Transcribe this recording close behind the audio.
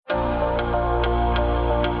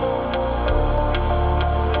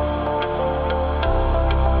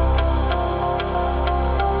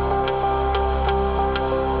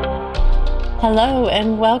Hello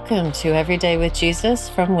and welcome to Everyday with Jesus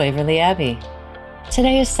from Waverly Abbey.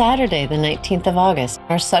 Today is Saturday, the 19th of August.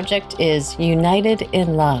 Our subject is United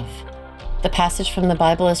in Love. The passage from the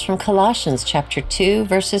Bible is from Colossians chapter 2,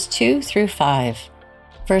 verses 2 through 5.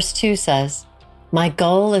 Verse 2 says, "My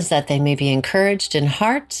goal is that they may be encouraged in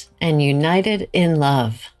heart and united in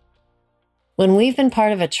love." When we've been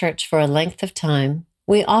part of a church for a length of time,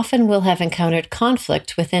 we often will have encountered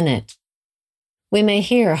conflict within it. We may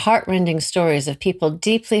hear heartrending stories of people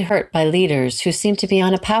deeply hurt by leaders who seem to be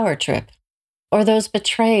on a power trip, or those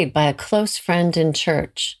betrayed by a close friend in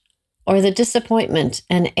church, or the disappointment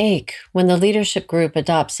and ache when the leadership group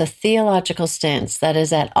adopts a theological stance that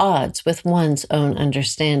is at odds with one's own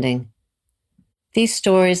understanding. These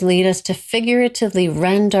stories lead us to figuratively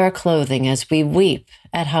rend our clothing as we weep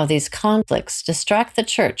at how these conflicts distract the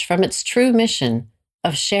church from its true mission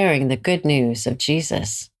of sharing the good news of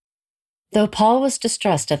Jesus. Though Paul was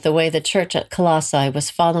distressed at the way the church at Colossae was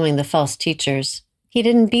following the false teachers, he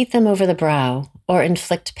didn't beat them over the brow or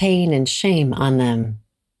inflict pain and shame on them.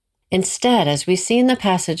 Instead, as we see in the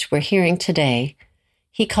passage we're hearing today,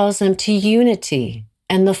 he calls them to unity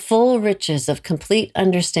and the full riches of complete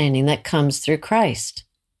understanding that comes through Christ.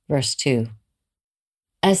 Verse 2.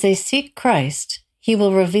 As they seek Christ, he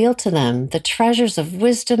will reveal to them the treasures of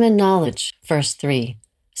wisdom and knowledge. Verse 3.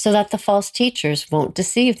 So that the false teachers won't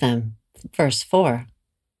deceive them. Verse 4.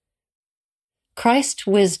 Christ's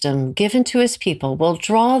wisdom given to his people will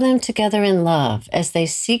draw them together in love as they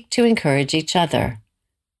seek to encourage each other.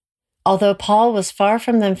 Although Paul was far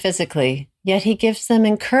from them physically, yet he gives them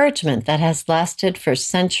encouragement that has lasted for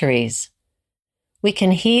centuries. We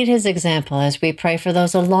can heed his example as we pray for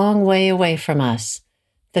those a long way away from us,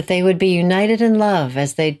 that they would be united in love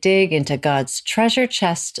as they dig into God's treasure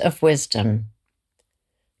chest of wisdom.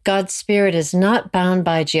 God's Spirit is not bound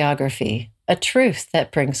by geography, a truth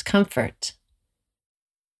that brings comfort.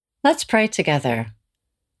 Let's pray together.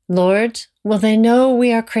 Lord, will they know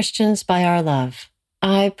we are Christians by our love?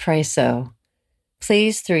 I pray so.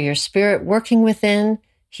 Please, through your Spirit working within,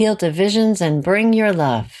 heal divisions and bring your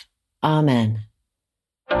love. Amen.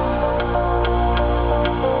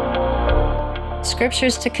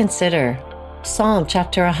 Scriptures to consider. Psalm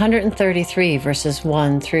chapter 133, verses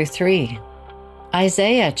 1 through 3.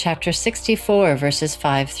 Isaiah chapter 64, verses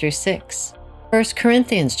 5 through 6. 1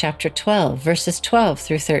 Corinthians chapter 12, verses 12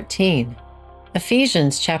 through 13.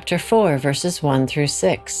 Ephesians chapter 4, verses 1 through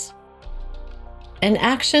 6. An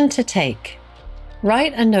action to take.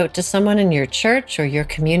 Write a note to someone in your church or your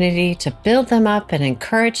community to build them up and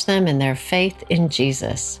encourage them in their faith in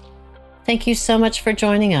Jesus. Thank you so much for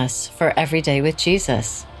joining us for Every Day with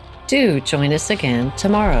Jesus. Do join us again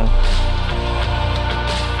tomorrow.